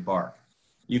included bark.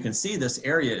 You can see this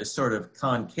area is sort of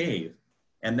concave,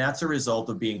 and that's a result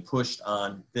of being pushed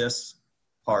on this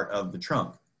part of the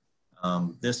trunk.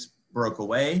 This broke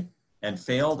away and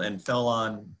failed and fell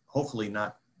on, hopefully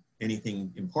not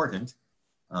anything important.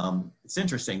 It's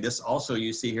interesting. This also,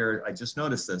 you see here, I just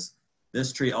noticed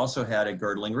this tree also had a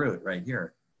girdling root right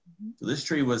here. So this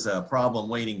tree was a problem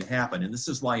waiting to happen. And this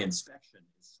is why inspection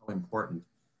is so important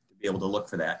to be able to look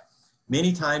for that.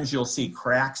 Many times you'll see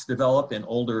cracks develop in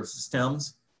older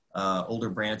stems, older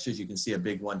branches. You can see a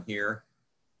big one here.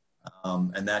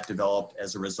 And that developed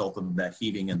as a result of that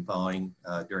heaving and thawing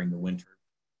during the winter.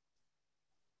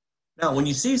 Now, when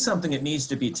you see something that needs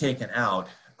to be taken out,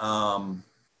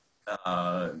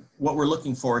 what we're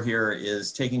looking for here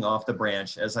is taking off the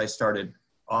branch, as I started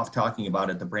off talking about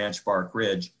at the branch bark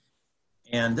ridge.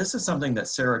 And this is something that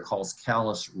Sarah calls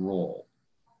callus roll.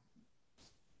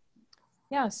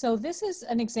 Yeah, so this is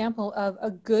an example of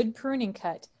a good pruning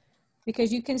cut,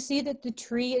 because you can see that the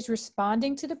tree is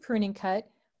responding to the pruning cut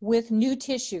with new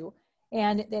tissue.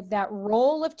 And that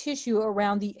roll of tissue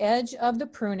around the edge of the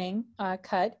pruning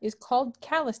cut is called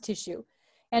callus tissue.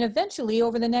 And eventually,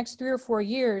 over the next 3 or 4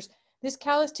 years, this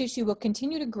callus tissue will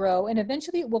continue to grow, and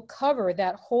eventually it will cover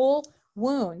that whole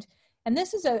wound. And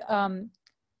this is the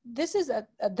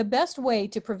best way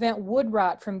to prevent wood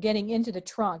rot from getting into the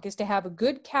trunk, is to have a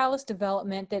good callus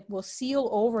development that will seal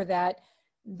over that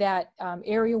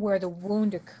area where the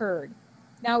wound occurred.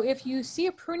 Now, if you see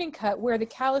a pruning cut where the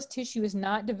callus tissue is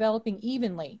not developing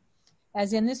evenly,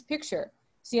 as in this picture,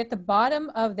 see at the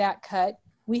bottom of that cut,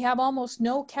 we have almost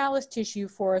no callus tissue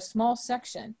for a small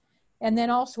section. And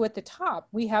then also at the top,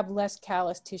 we have less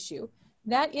callus tissue.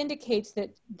 That indicates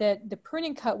that the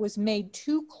pruning cut was made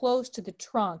too close to the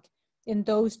trunk in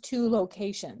those 2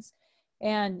 locations.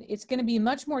 And it's going to be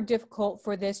much more difficult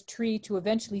for this tree to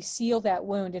eventually seal that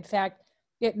wound. In fact,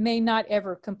 it may not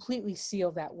ever completely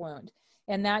seal that wound.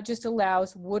 And that just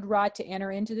allows wood rot to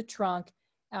enter into the trunk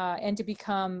and to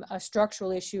become a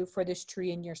structural issue for this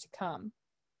tree in years to come.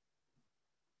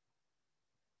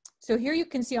 So here you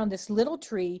can see on this little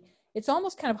tree, it's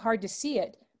almost kind of hard to see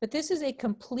it, but this is a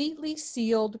completely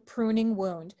sealed pruning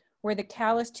wound where the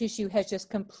callus tissue has just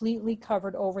completely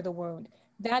covered over the wound.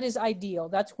 That is ideal.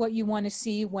 That's what you want to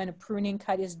see when a pruning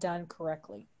cut is done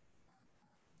correctly.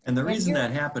 And the reason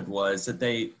that happened was that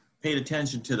they paid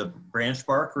attention to the branch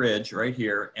bark ridge right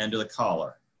here and to the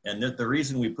collar. And the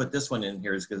reason we put this one in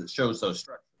here is because it shows those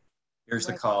structures. Here's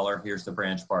the collar, here's the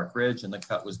branch bark ridge, and the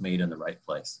cut was made in the right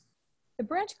place. The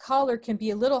branch collar can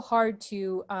be a little hard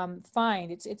to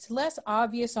find. It's less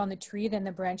obvious on the tree than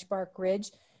the branch bark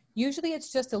ridge. Usually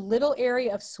it's just a little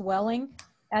area of swelling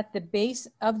at the base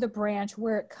of the branch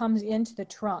where it comes into the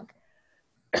trunk.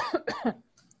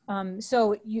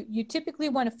 So you typically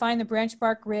want to find the branch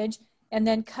bark ridge and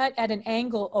then cut at an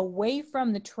angle away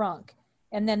from the trunk.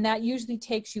 And then that usually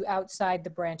takes you outside the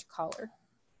branch collar.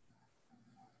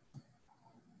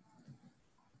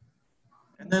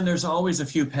 And then there's always a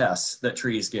few pests that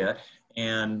trees get,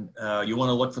 and you want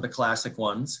to look for the classic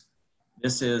ones.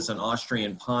 This is an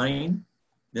Austrian pine.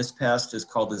 This pest is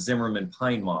called the Zimmerman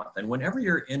pine moth. And whenever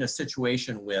you're in a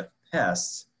situation with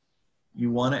pests,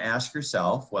 you want to ask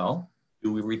yourself, well,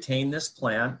 do we retain this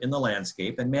plant in the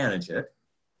landscape and manage it?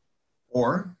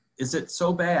 Or is it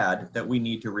so bad that we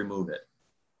need to remove it?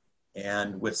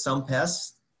 And with some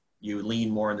pests, you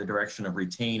lean more in the direction of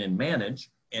retain and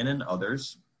manage, and in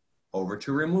others, over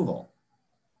to removal.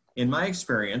 In my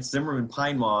experience, Zimmerman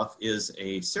pine moth is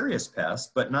a serious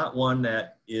pest, but not one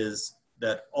that is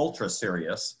that ultra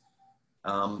serious,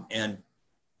 and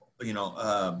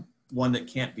one that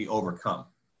can't be overcome.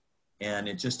 And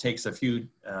it just takes a few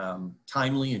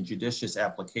timely and judicious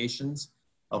applications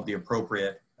of the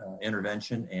appropriate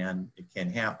intervention, and it can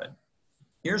happen.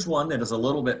 Here's one that is a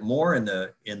little bit more in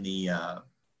the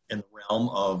realm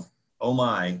of, oh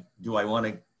my, do I want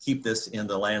to keep this in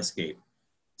the landscape?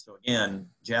 So again,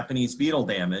 Japanese beetle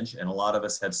damage, and a lot of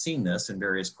us have seen this in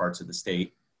various parts of the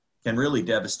state, can really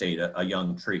devastate a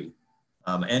young tree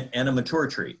and a mature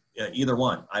tree, either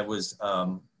one. I was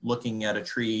looking at a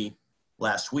tree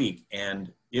last week,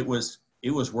 and it was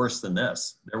worse than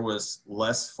this. There was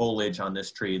less foliage on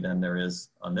this tree than there is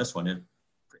on this one.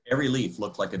 Every leaf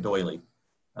looked like a doily.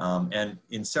 And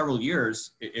in several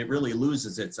years, it really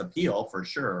loses its appeal for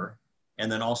sure.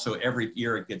 And then also every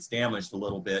year it gets damaged a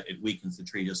little bit, it weakens the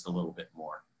tree just a little bit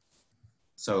more.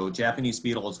 So Japanese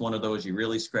beetle is one of those you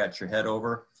really scratch your head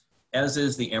over, as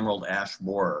is the emerald ash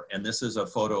borer. And this is a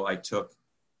photo I took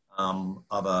of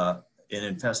an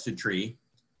infested tree.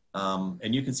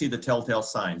 And you can see the telltale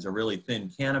signs, a really thin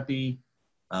canopy,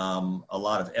 a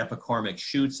lot of epicormic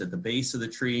shoots at the base of the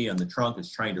tree, and the trunk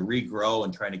is trying to regrow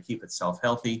and trying to keep itself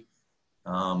healthy.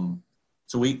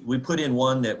 So we put in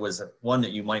one that was one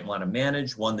that you might want to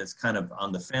manage, one that's kind of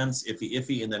on the fence,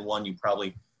 iffy, and then one you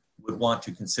probably would want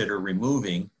to consider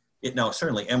removing. Now,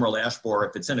 certainly emerald ash borer,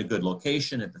 if it's in a good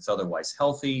location, if it's otherwise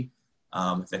healthy,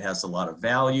 if it has a lot of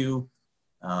value,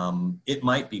 it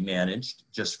might be managed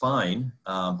just fine,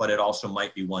 but it also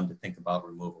might be one to think about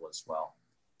removal as well.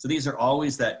 So these are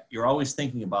always you're always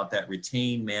thinking about that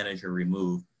retain, manage, or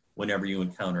remove whenever you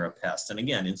encounter a pest. And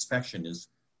again, inspection is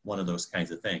one of those kinds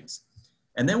of things.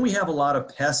 And then we have a lot of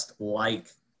pest-like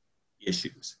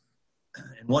issues.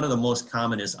 And one of the most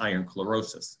common is iron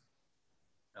chlorosis.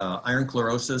 Iron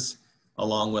chlorosis,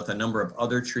 along with a number of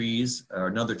other trees or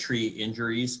another tree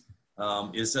injuries,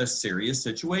 is a serious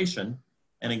situation.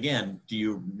 And again, do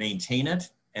you maintain it?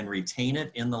 and retain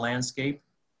it in the landscape?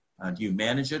 Do you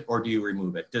manage it, or do you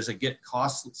remove it? Does it get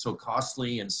so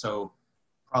costly and so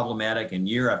problematic, and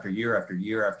year after year after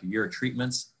year after year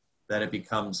treatments, that it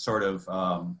becomes sort of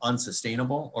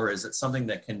unsustainable? Or is it something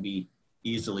that can be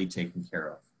easily taken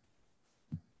care of?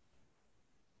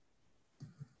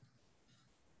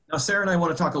 Now, Sarah and I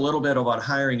want to talk a little bit about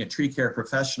hiring a tree care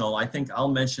professional. I think I'll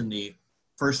mention the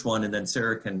first one, and then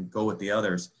Sarah can go with the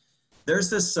others. There's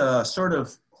this sort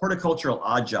of horticultural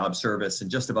odd job service in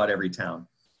just about every town.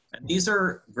 And these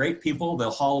are great people.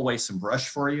 They'll haul away some brush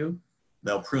for you.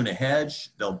 They'll prune a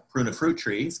hedge. They'll prune a fruit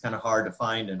tree. It's kind of hard to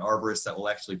find an arborist that will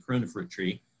actually prune a fruit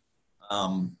tree.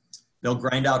 They'll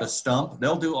grind out a stump.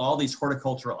 They'll do all these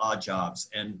horticultural odd jobs.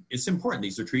 And it's important.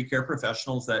 These are tree care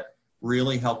professionals that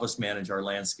really help us manage our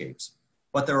landscapes.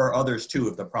 But there are others too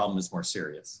if the problem is more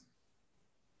serious.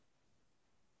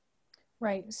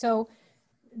 Right. So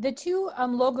the two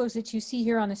logos that you see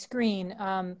here on the screen,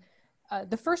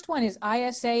 the first one is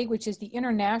ISA, which is the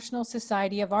International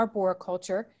Society of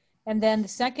Arboriculture. And then the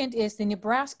second is the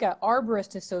Nebraska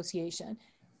Arborist Association.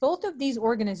 Both of these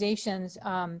organizations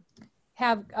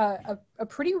have a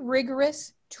pretty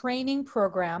rigorous training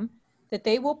program that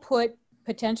they will put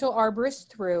potential arborists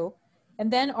through.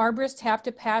 And then arborists have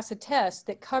to pass a test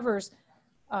that covers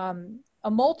a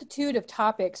multitude of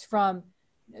topics from,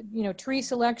 tree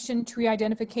selection, tree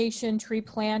identification, tree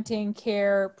planting,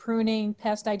 care, pruning,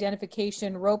 pest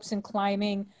identification, ropes and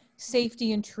climbing,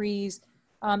 safety in trees.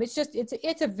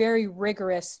 It's a very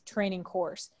rigorous training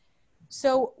course.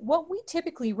 So what we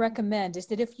typically recommend is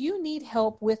that if you need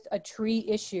help with a tree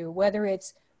issue, whether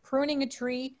it's pruning a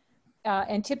tree,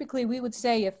 and typically we would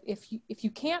say if you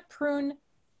can't prune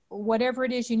whatever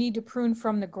it is you need to prune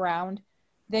from the ground,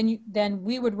 then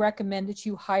we would recommend that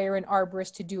you hire an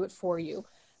arborist to do it for you,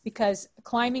 because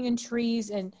climbing in trees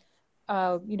and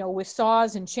with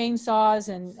saws and chainsaws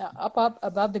and up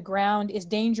above the ground is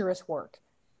dangerous work.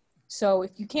 So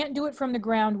if you can't do it from the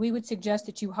ground, we would suggest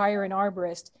that you hire an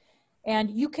arborist.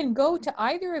 And you can go to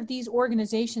either of these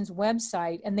organizations'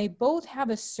 website, and they both have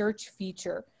a search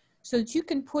feature so that you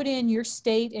can put in your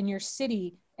state and your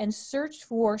city and search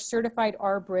for certified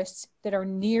arborists that are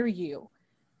near you.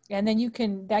 And then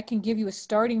that can give you a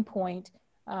starting point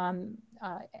and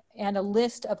a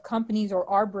list of companies or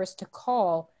arborists to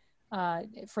call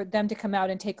for them to come out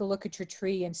and take a look at your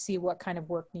tree and see what kind of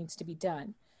work needs to be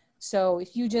done. So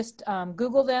if you just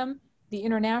Google them, the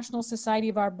International Society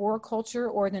of Arboriculture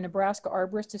or the Nebraska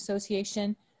Arborist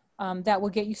Association, that will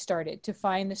get you started to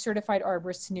find the certified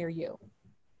arborists near you.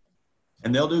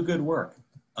 And they'll do good work.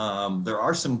 There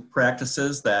are some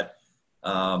practices that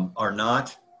are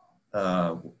not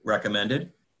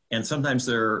recommended, and sometimes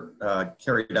they're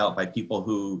carried out by people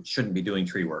who shouldn't be doing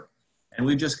tree work. And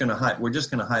we're just going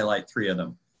to highlight three of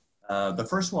them. The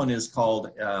first one is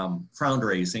called crown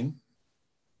raising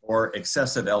or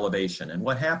excessive elevation. And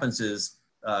what happens is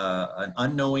an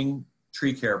unknowing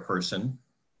tree care person,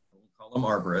 we'll call them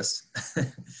arborists,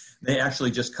 they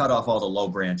actually just cut off all the low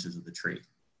branches of the tree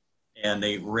and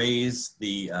they raise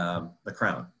the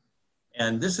crown.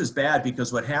 And this is bad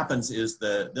because what happens is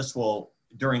this will,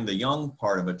 during the young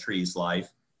part of a tree's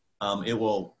life, it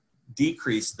will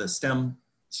decrease the stem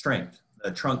strength,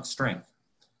 the trunk strength.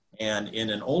 And in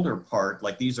an older part,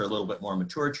 like these are a little bit more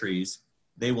mature trees,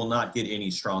 they will not get any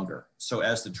stronger. So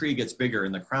as the tree gets bigger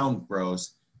and the crown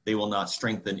grows, they will not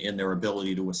strengthen in their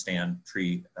ability to withstand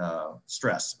tree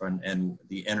stress and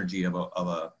the energy of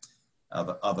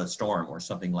a storm or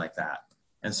something like that.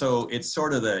 And so it's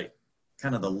sort of the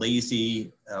kind of the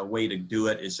lazy way to do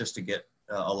it is just to get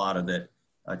a lot of it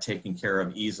taken care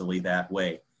of easily that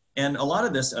way. And a lot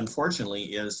of this, unfortunately,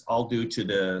 is all due to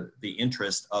the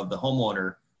interest of the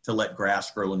homeowner to let grass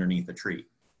grow underneath the tree.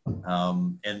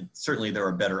 And certainly there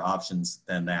are better options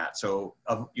than that. So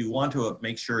you want to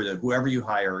make sure that whoever you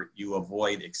hire, you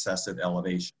avoid excessive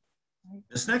elevation.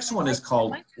 This next one is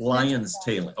called lion's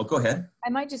tailing. Oh, go ahead. I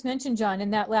might just mention, John,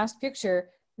 in that last picture,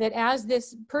 that as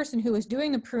this person who was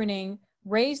doing the pruning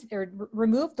raised or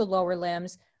removed the lower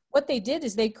limbs, what they did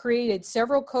is they created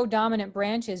several co-dominant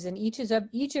branches in each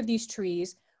of these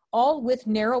trees, all with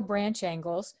narrow branch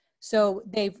angles. So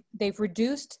they've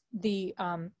reduced the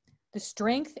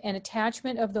strength and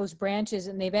attachment of those branches,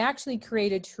 and they've actually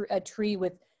created a tree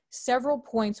with several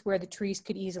points where the trees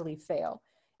could easily fail.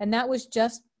 And that was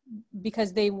just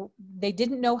because they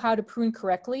didn't know how to prune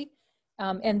correctly,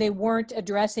 and they weren't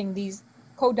addressing these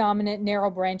co-dominant narrow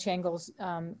branch angles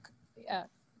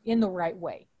in the right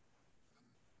way.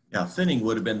 Yeah, thinning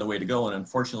would have been the way to go, and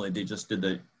unfortunately they just did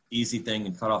the easy thing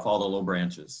and cut off all the low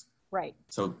branches. Right.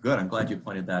 So good, I'm glad you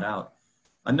pointed that out.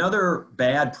 Another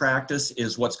bad practice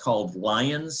is what's called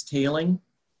lion's tailing.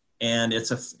 And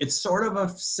it's sort of a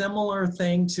similar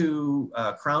thing to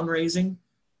crown raising,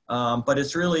 but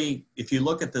it's really, if you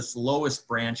look at this lowest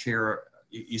branch here,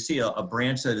 you see a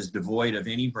branch that is devoid of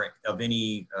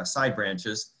any side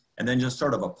branches, and then just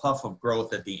sort of a puff of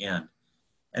growth at the end.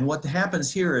 And what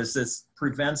happens here is this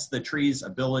prevents the tree's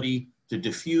ability to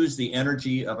diffuse the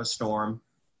energy of a storm,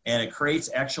 and it creates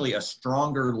actually a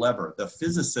stronger lever. The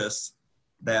physicists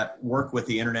that work with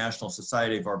the International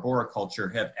Society of Arboriculture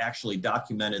have actually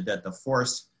documented that the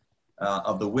force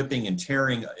of the whipping and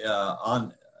tearing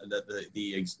that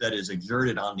is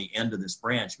exerted on the end of this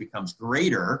branch becomes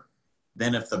greater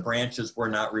than if the branches were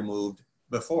not removed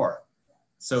before.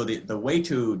 So the way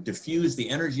to diffuse the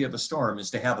energy of a storm is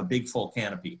to have a big full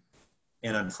canopy.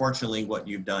 And unfortunately, what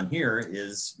you've done here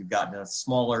is you've gotten a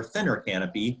smaller, thinner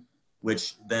canopy,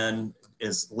 which then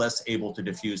is less able to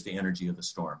diffuse the energy of the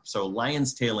storm. So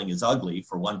lion's tailing is ugly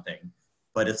for one thing,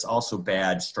 but it's also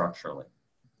bad structurally.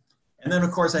 And then of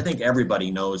course, I think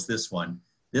everybody knows this one.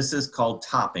 This is called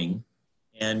topping.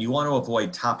 And you want to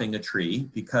avoid topping a tree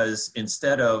because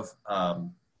instead of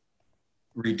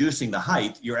reducing the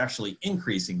height, you're actually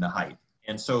increasing the height.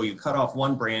 And so you cut off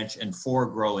one branch and 4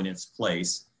 grow in its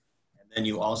place. And then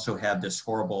you also have this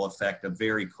horrible effect of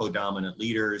very codominant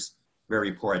leaders,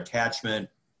 very poor attachment,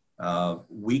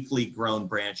 weakly grown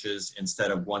branches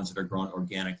instead of ones that are grown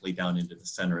organically down into the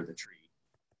center of the tree.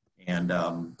 And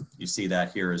you see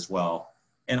that here as well.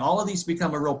 And all of these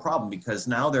become a real problem because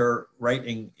now they're right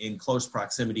in close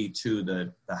proximity to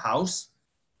the house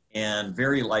and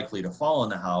very likely to fall in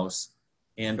the house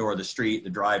and or the street, the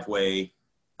driveway,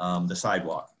 the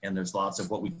sidewalk. And there's lots of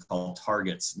what we call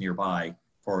targets nearby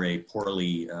for a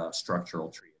poorly structural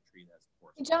tree.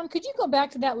 John, could you go back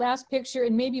to that last picture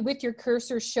and maybe with your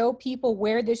cursor show people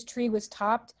where this tree was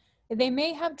topped? They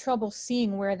may have trouble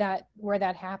seeing where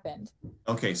that happened.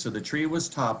 Okay, so the tree was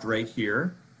topped right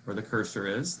here where the cursor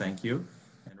is, thank you,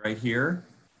 and right here.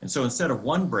 And so instead of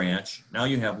one branch, now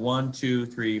you have 1, 2,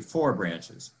 3, 4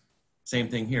 branches. Same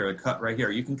thing here, a cut right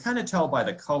here. You can kind of tell by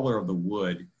the color of the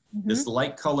wood. Mm-hmm. This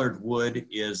light colored wood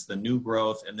is the new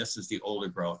growth and this is the older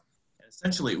growth. And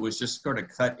essentially it was just sort of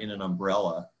cut in an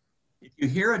umbrella. If you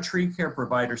hear a tree care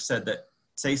provider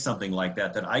say something like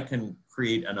that, that I can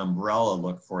create an umbrella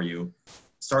look for you,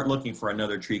 start looking for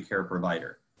another tree care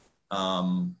provider.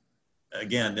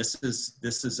 Again, this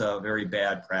is a very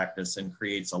bad practice and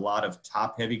creates a lot of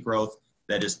top heavy growth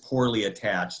that is poorly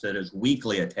attached, that is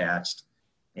weakly attached,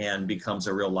 and becomes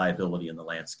a real liability in the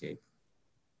landscape.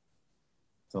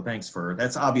 So thanks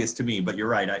that's obvious to me, but you're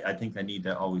right. I think I need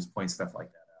to always point stuff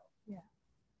like that out. Yeah.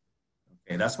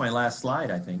 Okay, that's my last slide,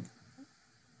 I think.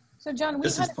 So John, we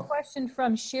had a question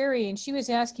from Sherry, and she was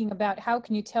asking about how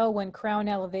can you tell when crown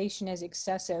elevation is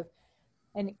excessive?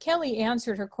 And Kelly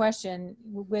answered her question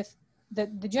with the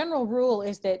general rule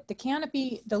is that the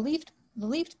canopy, the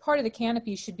leafed part of the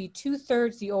canopy should be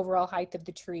 2/3 the overall height of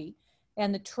the tree.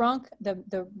 And the trunk,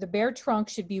 the bare trunk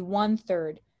should be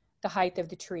 1/3 the height of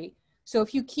the tree. So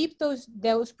if you keep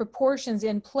those proportions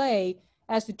in play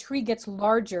as the tree gets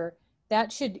larger,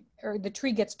 or the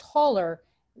tree gets taller,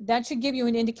 that should give you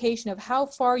an indication of how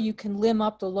far you can limb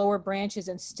up the lower branches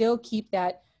and still keep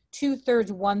that 2/3,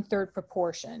 1/3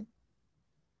 proportion.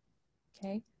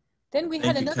 Okay. Then we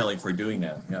had Thank you, Kelly, for doing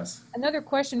that. Yes. Another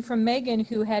question from Megan,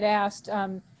 who had asked,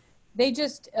 they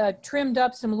just trimmed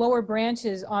up some lower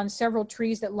branches on several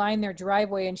trees that line their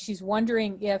driveway, and she's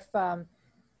wondering if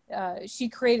she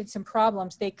created some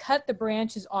problems. They cut the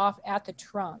branches off at the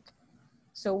trunk.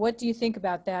 So what do you think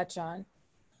about that, John?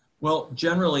 Well,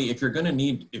 generally, if you're going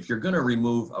to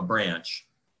remove a branch,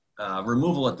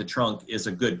 removal at the trunk is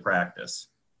a good practice.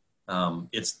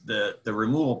 It's the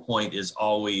removal point is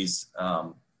always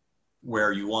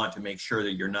where you want to make sure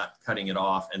that you're not cutting it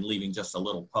off and leaving just a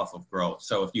little puff of growth.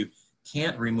 So if you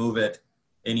can't remove it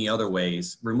any other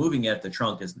ways, removing it at the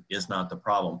trunk is not the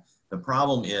problem. The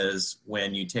problem is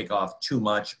when you take off too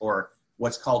much, or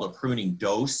what's called a pruning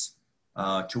dose,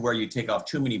 to where you take off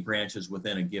too many branches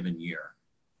within a given year.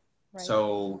 Right.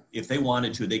 So if they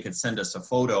wanted to, they could send us a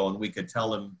photo and we could tell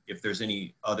them if there's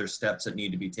any other steps that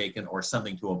need to be taken or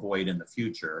something to avoid in the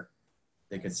future.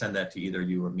 They could send that to either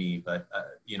you or me, but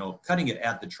you know, cutting it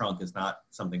at the trunk is not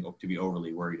something to be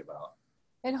overly worried about.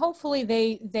 And hopefully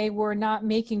they were not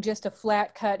making just a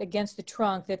flat cut against the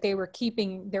trunk, that they were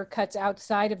keeping their cuts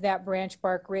outside of that branch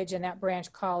bark ridge and that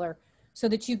branch collar so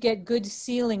that you get good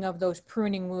sealing of those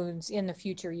pruning wounds in the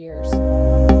future years.